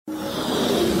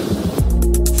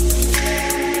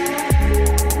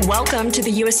Welcome to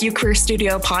the USU Career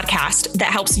Studio podcast that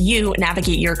helps you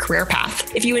navigate your career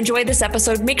path. If you enjoyed this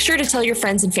episode, make sure to tell your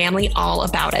friends and family all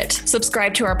about it.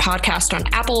 Subscribe to our podcast on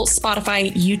Apple, Spotify,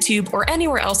 YouTube, or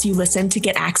anywhere else you listen to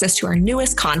get access to our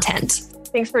newest content.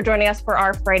 Thanks for joining us for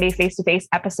our Friday face-to-face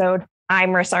episode. I'm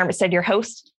Marissa Armistead, your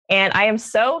host, and I am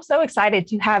so excited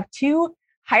to have two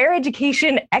higher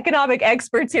education economic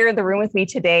experts here in the room with me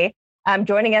today.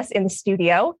 Joining us in the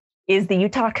studio is the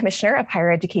Utah Commissioner of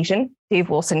Higher Education, Dave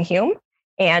Wolstenhume,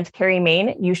 and Carrie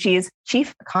Main, USU's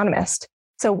Chief Economist.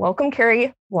 So welcome,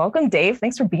 Carrie. Welcome, Dave.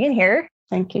 Thanks for being here.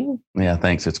 Thank you. Yeah,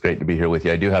 thanks. It's great to be here with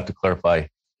you. I do have to clarify,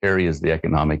 Carrie is the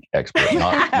economic expert,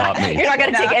 not me. You're not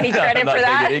going to take any credit for that? I'm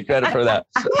not taking any credit for that.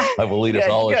 I will lead us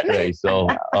all astray. So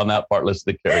on that part, let's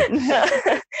to Carrie.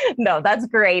 No, that's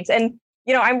great. And,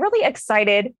 I'm really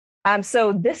excited.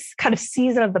 So this kind of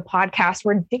season of the podcast,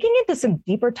 we're digging into some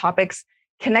deeper topics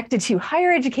connected to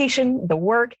higher education, the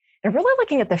work, and really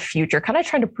looking at the future, kind of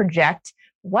trying to project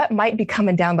what might be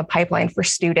coming down the pipeline for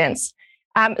students.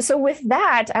 So with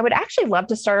that, I would actually love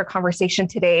to start our conversation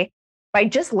today by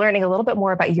just learning a little bit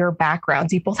more about your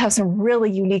backgrounds. You both have some really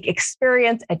unique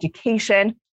experience,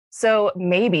 education. So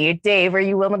maybe, Dave, are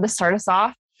you willing to start us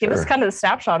off? Give us kind of the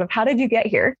snapshot of how did you get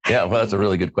here? Yeah, well, that's a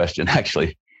really good question,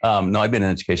 actually. No, I've been in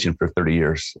education for 30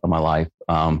 years of my life.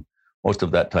 Most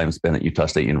of that time spent at Utah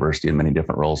State University in many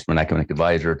different roles, from an academic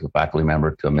advisor to a faculty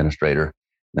member to administrator.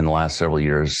 In the last several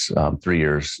years, 3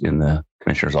 years in the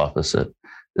commissioner's office at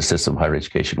the System of Higher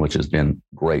Education, which has been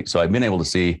great. So I've been able to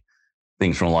see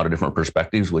things from a lot of different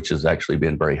perspectives, which has actually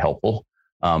been very helpful.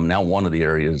 Now, one of the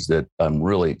areas that I'm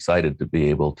really excited to be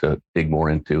able to dig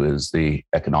more into is the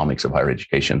economics of higher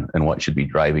education and what should be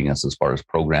driving us as far as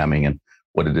programming and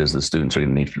what it is the students are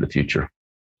going to need for the future.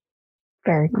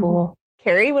 Very cool.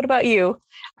 Carrie, what about you?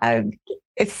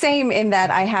 It's same in that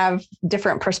I have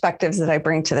different perspectives that I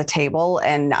bring to the table,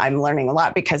 and I'm learning a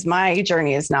lot because my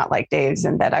journey is not like Dave's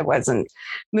in that I wasn't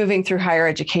moving through higher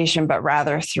education, but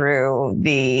rather through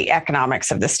the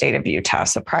economics of the state of Utah.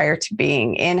 So prior to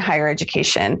being in higher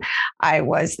education, I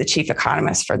was the chief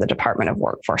economist for the Department of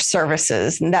Workforce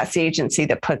Services, and that's the agency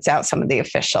that puts out some of the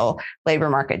official labor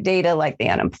market data like the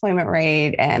unemployment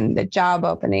rate and the job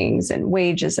openings and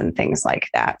wages and things like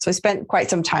that. So I spent quite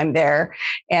some time there,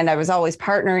 and I was always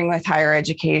partnering with higher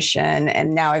education.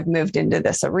 And now I've moved into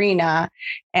this arena,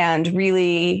 and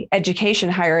really education,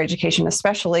 higher education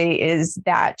especially, is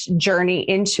that journey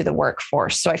into the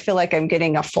workforce. So I feel like I'm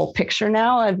getting a full picture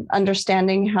now of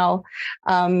understanding how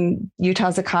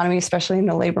Utah's economy, especially in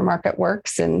the labor market,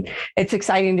 works. And it's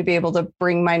exciting to be able to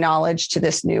bring my knowledge to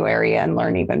this new area and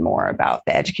learn even more about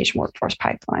the education workforce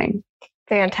pipeline.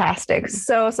 Fantastic.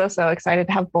 So excited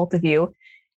to have both of you.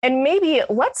 And maybe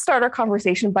let's start our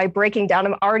conversation by breaking down.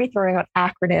 I'm already throwing out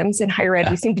acronyms in higher ed.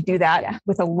 We seem to do that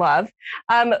with a love.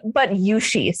 But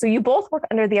USHE. So you both work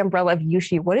under the umbrella of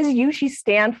USHE. What does USHE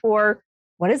stand for?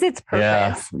 What is its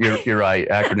purpose? Yeah, you're right.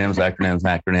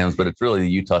 Acronyms, but it's really the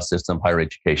Utah System of Higher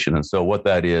Education. And so what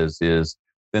that is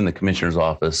in the commissioner's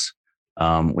office,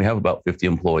 we have about 50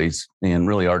 employees, and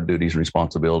really our duties and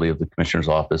responsibility of the commissioner's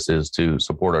office is to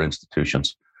support our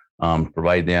institutions,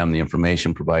 provide them the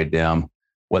information, provide them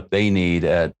what they need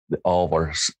at all of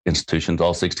our institutions,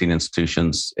 all 16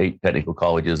 institutions, 8 technical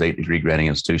colleges, 8 degree granting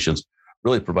institutions,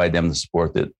 really provide them the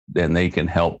support that then they can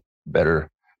help better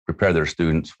prepare their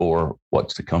students for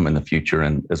what's to come in the future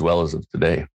and as well as of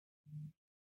today.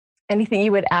 Anything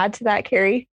you would add to that,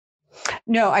 Carrie?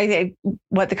 No, I think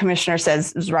what the commissioner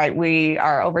says is right. We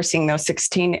are overseeing those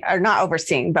 16, or not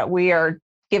overseeing, but we are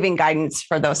giving guidance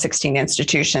for those 16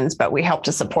 institutions, but we help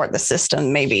to support the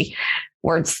system. Maybe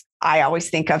words I always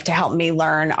think of to help me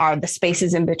learn are the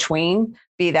spaces in between,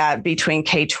 be that between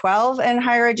K-12 and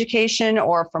higher education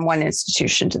or from one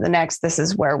institution to the next. This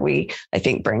is where we, I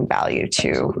think, bring value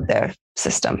to the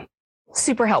system.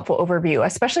 Super helpful overview,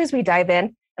 especially as we dive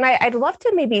in. And I'd love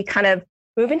to maybe kind of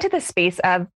move into the space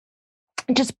of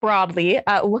just broadly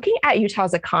looking at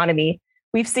Utah's economy.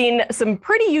 We've seen some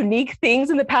pretty unique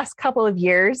things in the past couple of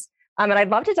years. And I'd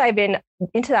love to dive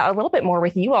into that a little bit more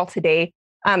with you all today.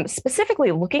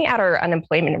 Specifically looking at our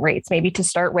unemployment rates, maybe to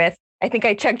start with. I think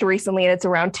I checked recently and it's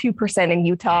around 2% in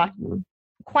Utah,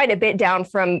 quite a bit down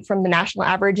from the national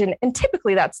average. And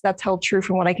typically that's held true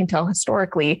from what I can tell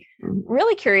historically.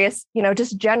 Really curious,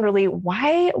 just generally,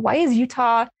 why is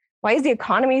the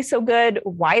economy so good?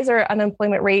 Why is our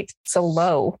unemployment rate so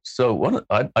low? So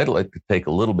I'd like to take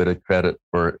a little bit of credit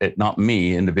for it, not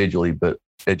me individually, but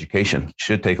education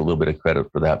should take a little bit of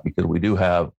credit for that, because we do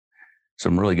have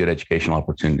some really good educational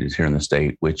opportunities here in the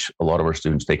state, which a lot of our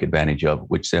students take advantage of,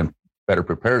 which then better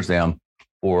prepares them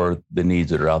for the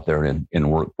needs that are out there in the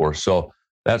workforce. So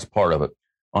that's part of it.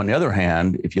 On the other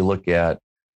hand, if you look at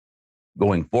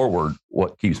going forward,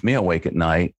 what keeps me awake at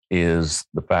night is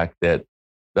the fact that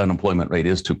the unemployment rate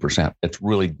is 2%. It's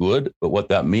really good, but what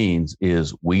that means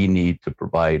is we need to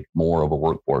provide more of a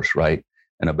workforce, right?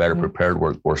 And a better prepared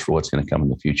workforce for what's going to come in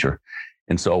the future.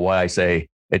 And so why I say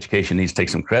education needs to take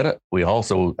some credit, we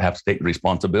also have to take the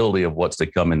responsibility of what's to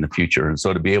come in the future. And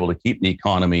so to be able to keep the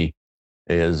economy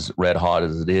as red hot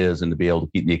as it is, and to be able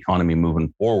to keep the economy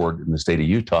moving forward in the state of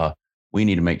Utah, we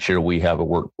need to make sure we have a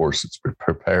workforce that's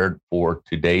prepared for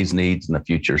today's needs and the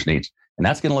future's needs. And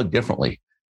that's going to look differently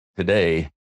today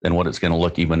than what it's going to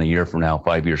look even a year from now,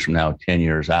 5 years from now, 10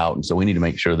 years out. And so we need to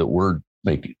make sure that we're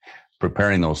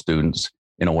preparing those students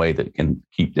in a way that can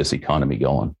keep this economy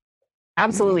going.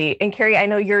 Absolutely. And Carrie, I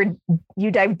know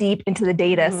you dive deep into the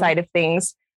data side of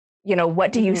things.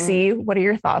 What do you see? What are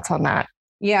your thoughts on that?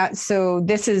 Yeah, so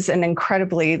this is an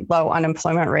incredibly low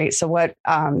unemployment rate. So what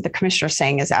the commissioner is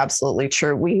saying is absolutely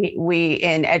true. We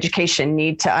in education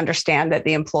need to understand that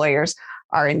the employers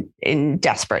are in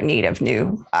desperate need of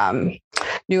new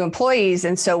employees.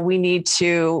 And so we need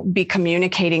to be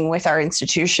communicating with our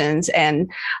institutions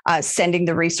and sending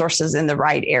the resources in the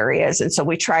right areas. And so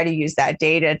we try to use that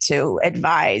data to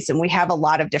advise. And we have a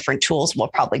lot of different tools we'll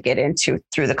probably get into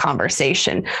through the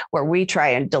conversation, where we try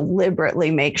and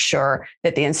deliberately make sure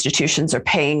that the institutions are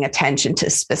paying attention to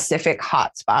specific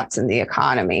hotspots in the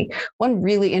economy. One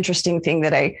really interesting thing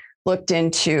that I looked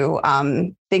into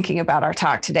thinking about our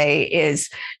talk today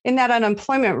is in that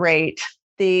unemployment rate,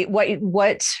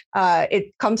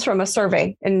 it comes from a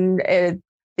survey, and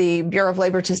the Bureau of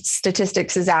Labor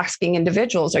Statistics is asking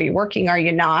individuals, are you working? Are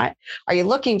you not? Are you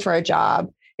looking for a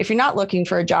job? If you're not looking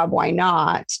for a job, why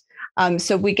not?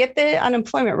 So we get the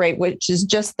unemployment rate, which is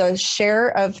just the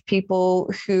share of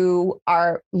people who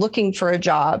are looking for a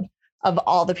job of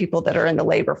all the people that are in the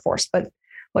labor force. But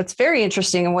what's very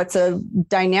interesting, and what's a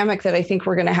dynamic that I think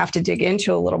we're going to have to dig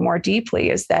into a little more deeply,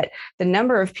 is that the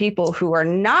number of people who are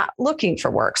not looking for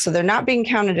work, so they're not being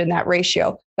counted in that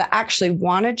ratio, but actually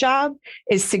want a job,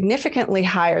 is significantly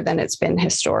higher than it's been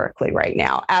historically right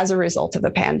now as a result of the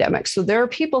pandemic. So there are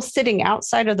people sitting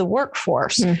outside of the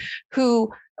workforce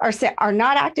who are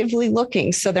not actively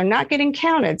looking, so they're not getting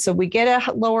counted. So we get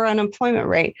a lower unemployment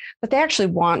rate, but they actually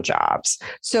want jobs.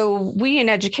 So we in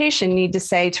education need to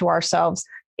say to ourselves,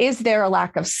 is there a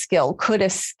lack of skill? Could a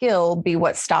skill be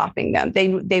what's stopping them?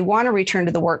 They want to return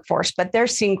to the workforce, but they're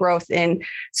seeing growth in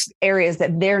areas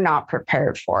that they're not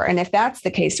prepared for. And if that's the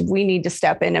case, we need to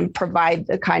step in and provide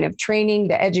the kind of training,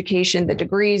 the education, the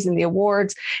degrees and the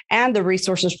awards, and the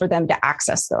resources for them to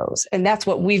access those. And that's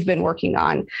what we've been working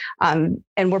on. And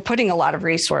we're putting a lot of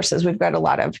resources. We've got a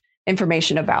lot of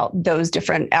information about those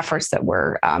different efforts that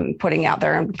we're putting out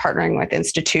there and partnering with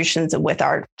institutions and with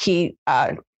our key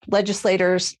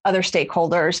legislators, other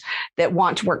stakeholders that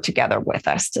want to work together with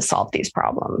us to solve these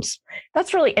problems.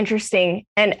 That's really interesting.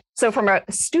 And so from a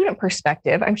student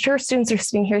perspective, I'm sure students are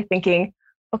sitting here thinking,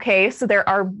 okay, so there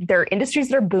are industries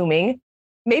that are booming.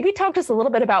 Maybe talk to us a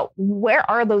little bit about where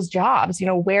are those jobs?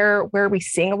 Where are we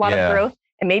seeing a lot of growth?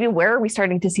 And maybe where are we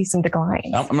starting to see some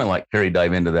declines? I'm going to let Carrie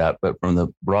dive into that. But from the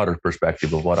broader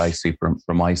perspective of what I see from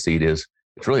my seat is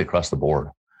it's really across the board.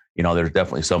 There's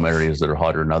definitely some areas that are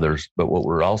hotter than others, but what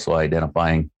we're also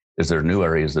identifying is there are new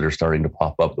areas that are starting to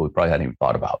pop up that we probably hadn't even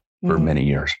thought about for many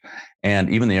years. And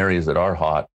even the areas that are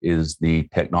hot is the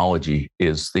technology,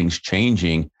 is things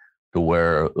changing to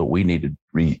where we need to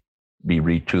be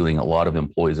retooling a lot of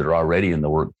employees that are already in the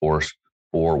workforce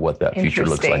for what that future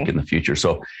looks like in the future.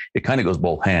 So it kind of goes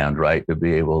both hands, right? To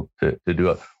be able to do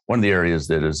it. One of the areas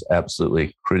that is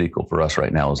absolutely critical for us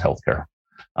right now is healthcare.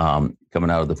 Coming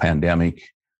out of the pandemic,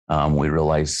 we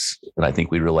realized, and I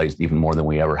think we realized even more than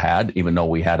we ever had, even though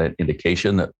we had an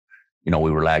indication that,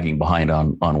 we were lagging behind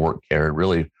on work care,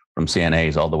 really from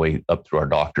CNAs all the way up through our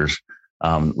doctors.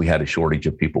 We had a shortage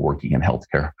of people working in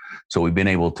healthcare. So we've been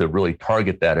able to really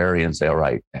target that area and say, all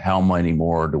right, how many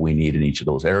more do we need in each of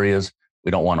those areas? We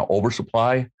don't want to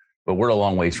oversupply, but we're a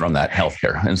long ways from that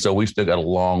healthcare. And so we've still got a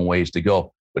long ways to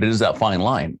go, but it is that fine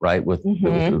line, right? With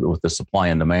the supply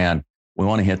and demand, we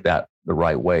want to hit that the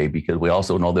right way, because we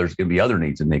also know there's going to be other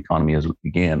needs in the economy as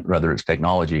again, whether it's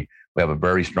technology. We have a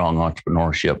very strong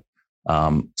entrepreneurship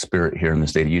spirit here in the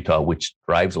state of Utah, which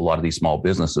drives a lot of these small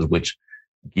businesses, which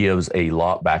gives a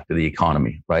lot back to the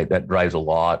economy, right? That drives a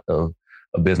lot of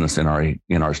business in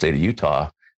our state of Utah,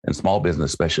 and small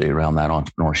business, especially around that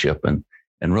entrepreneurship and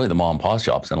really the mom and pop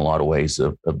shops in a lot of ways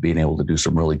of being able to do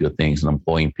some really good things and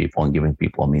employing people and giving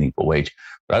people a meaningful wage.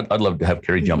 But I'd love to have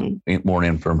Carrie jump more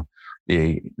in from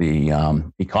the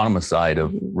economist side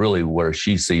of really where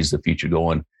she sees the future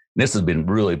going. And this has been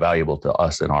really valuable to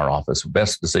us in our office.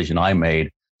 Best decision I made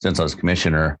since I was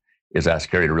commissioner, is ask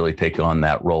Carrie to really take on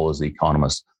that role as the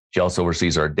economist. She also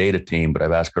oversees our data team, but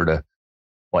I've asked her to,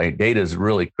 why data is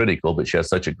really critical, but she has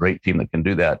such a great team that can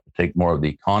do that, to take more of the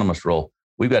economist role.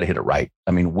 We've got to hit it right.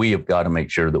 I mean, we have got to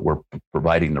make sure that we're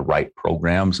providing the right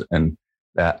programs, and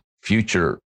that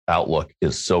future outlook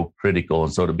is so critical.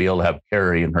 And so to be able to have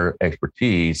Carrie and her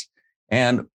expertise,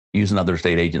 and using other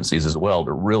state agencies as well,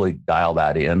 to really dial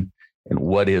that in, and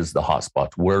what is the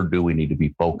hotspots? Where do we need to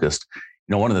be focused?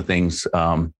 You know, one of the things,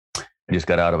 I just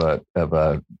got out of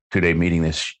a 2-day meeting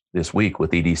this week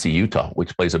with EDC Utah,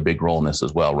 which plays a big role in this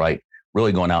as well, right?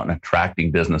 Really going out and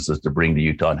attracting businesses to bring to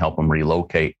Utah and help them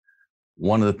relocate.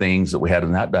 One of the things that we had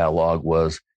in that dialogue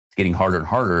was it's getting harder and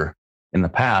harder. In the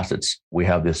past, we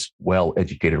have this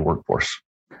well-educated workforce.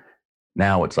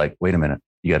 Now it's like, wait a minute,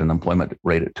 you got an employment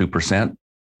rate at 2%.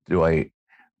 Do I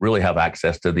really have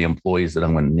access to the employees that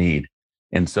I'm going to need?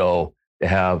 And so to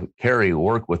have Carrie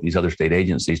work with these other state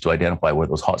agencies to identify where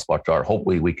those hotspots are,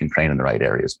 hopefully we can train in the right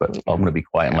areas. But I'm going to be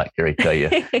quiet and let Carrie tell you.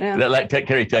 Let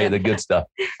Carrie tell you the good stuff.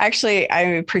 Actually, I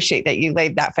appreciate that you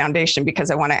laid that foundation, because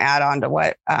I want to add on to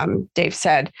what Dave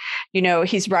said. You know,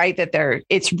 he's right that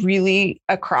it's really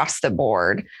across the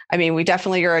board. I mean, we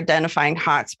definitely are identifying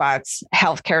hotspots.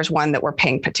 Healthcare is one that we're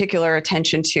paying particular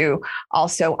attention to.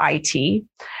 Also, IT.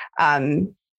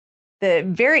 The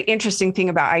very interesting thing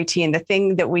about IT, and the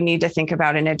thing that we need to think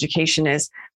about in education,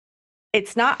 is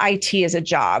it's not IT as a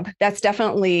job. That's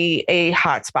definitely a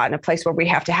hotspot and a place where we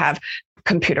have to have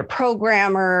computer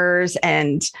programmers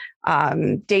and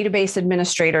database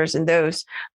administrators and those.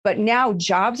 But now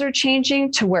jobs are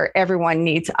changing to where everyone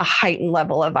needs a heightened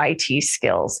level of IT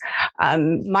skills.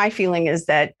 My feeling is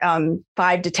that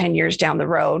 5 to 10 years down the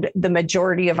road, the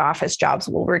majority of office jobs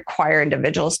will require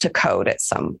individuals to code at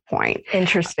some point.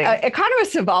 Interesting.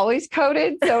 Economists have always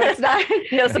coded, so it's not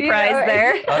no surprise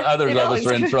there. Others of us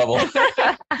are in trouble.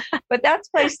 But that's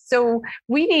placed. So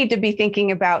we need to be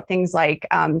thinking about things like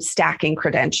stacking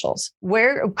credentials.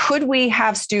 Where could we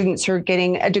have students who are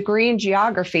getting a degree in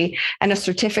geography and a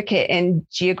certificate in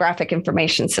geographic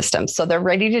information systems? So they're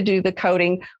ready to do the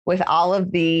coding with all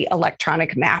of the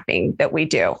electronic mapping that we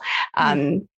do.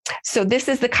 So this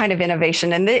is the kind of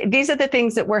innovation. And these are the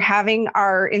things that we're having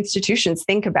our institutions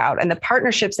think about, and the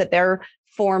partnerships that they're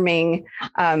forming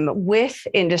with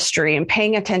industry and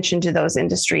paying attention to those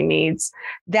industry needs.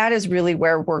 That is really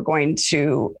where we're going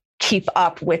to keep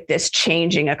up with this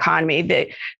changing economy. The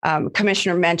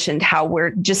commissioner mentioned how we're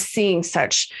just seeing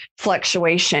such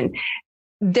fluctuation.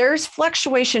 There's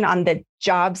fluctuation on the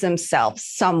jobs themselves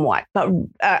somewhat, but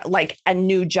like a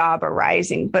new job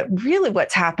arising. But really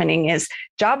what's happening is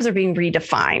jobs are being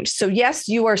redefined. So yes,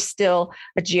 you are still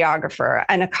a geographer,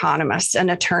 an economist, an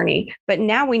attorney, but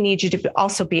now we need you to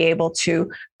also be able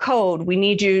to code. We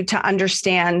need you to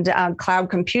understand cloud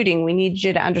computing. We need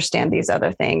you to understand these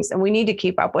other things, and we need to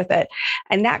keep up with it.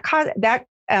 And that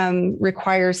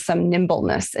requires some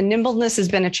nimbleness. And nimbleness has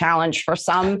been a challenge for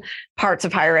some parts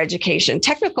of higher education.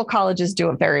 Technical colleges do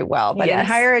it very well, but in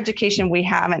higher education, we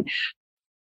haven't.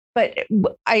 But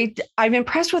I'm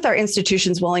impressed with our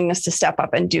institution's willingness to step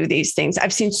up and do these things.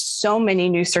 I've seen so many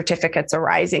new certificates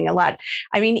arising a lot.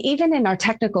 I mean, even in our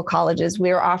technical colleges,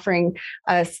 we're offering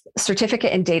a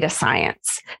certificate in data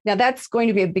science. Now, that's going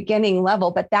to be a beginning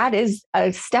level, but that is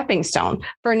a stepping stone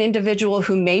for an individual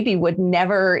who maybe would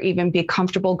never even be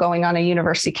comfortable going on a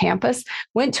university campus,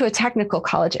 went to a technical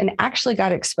college and actually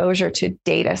got exposure to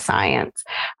data science.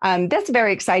 That's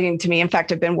very exciting to me. In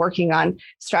fact, I've been working on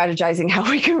strategizing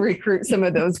how we can recruit some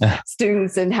of those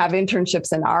students and have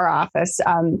internships in our office,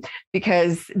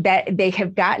 because that they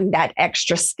have gotten that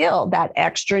extra skill, that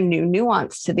extra new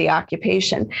nuance to the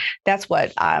occupation. That's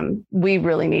what we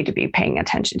really need to be paying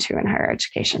attention to in higher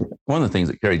education. One of the things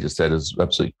that Carrie just said is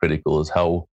absolutely critical, is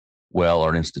how well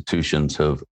our institutions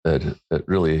have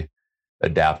really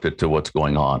adapted to what's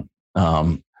going on.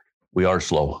 We are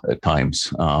slow at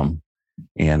times,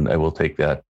 and I will take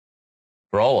that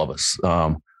for all of us.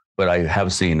 But I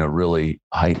have seen a really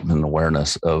heightened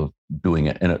awareness of doing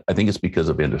it. And I think it's because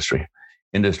of industry.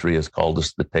 Industry has called us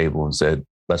to the table and said,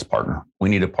 let's partner. We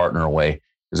need to partner away,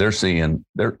 because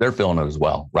they're feeling it as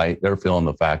well, right? They're feeling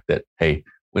the fact that, hey,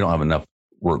 we don't have enough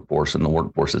workforce, and the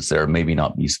workforce that's there maybe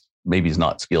is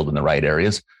not skilled in the right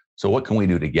areas. So what can we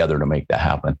do together to make that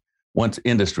happen? Once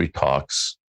industry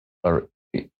talks, our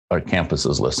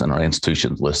campuses listen, our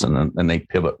institutions listen, and they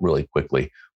pivot really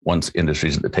quickly. Once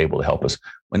industry's at the table to help us.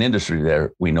 When industry's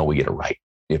there, we know we get it right.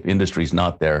 If industry's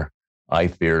not there, I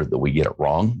fear that we get it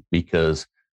wrong, because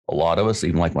a lot of us,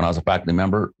 even like when I was a faculty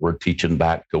member, we're teaching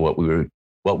back to what we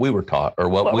were taught, or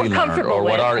what we learned, or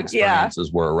what our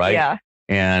experiences were, right? Yeah.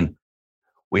 And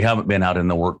we haven't been out in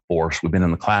the workforce. We've been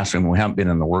in the classroom. We haven't been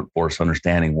in the workforce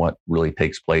understanding what really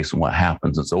takes place and what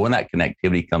happens. And so when that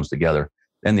connectivity comes together,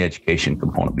 then the education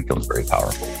component becomes very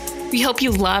powerful. We hope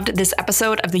you loved this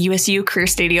episode of the USU Career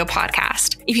Studio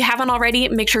podcast. If you haven't already,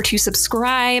 make sure to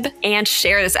subscribe and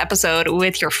share this episode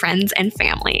with your friends and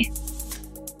family.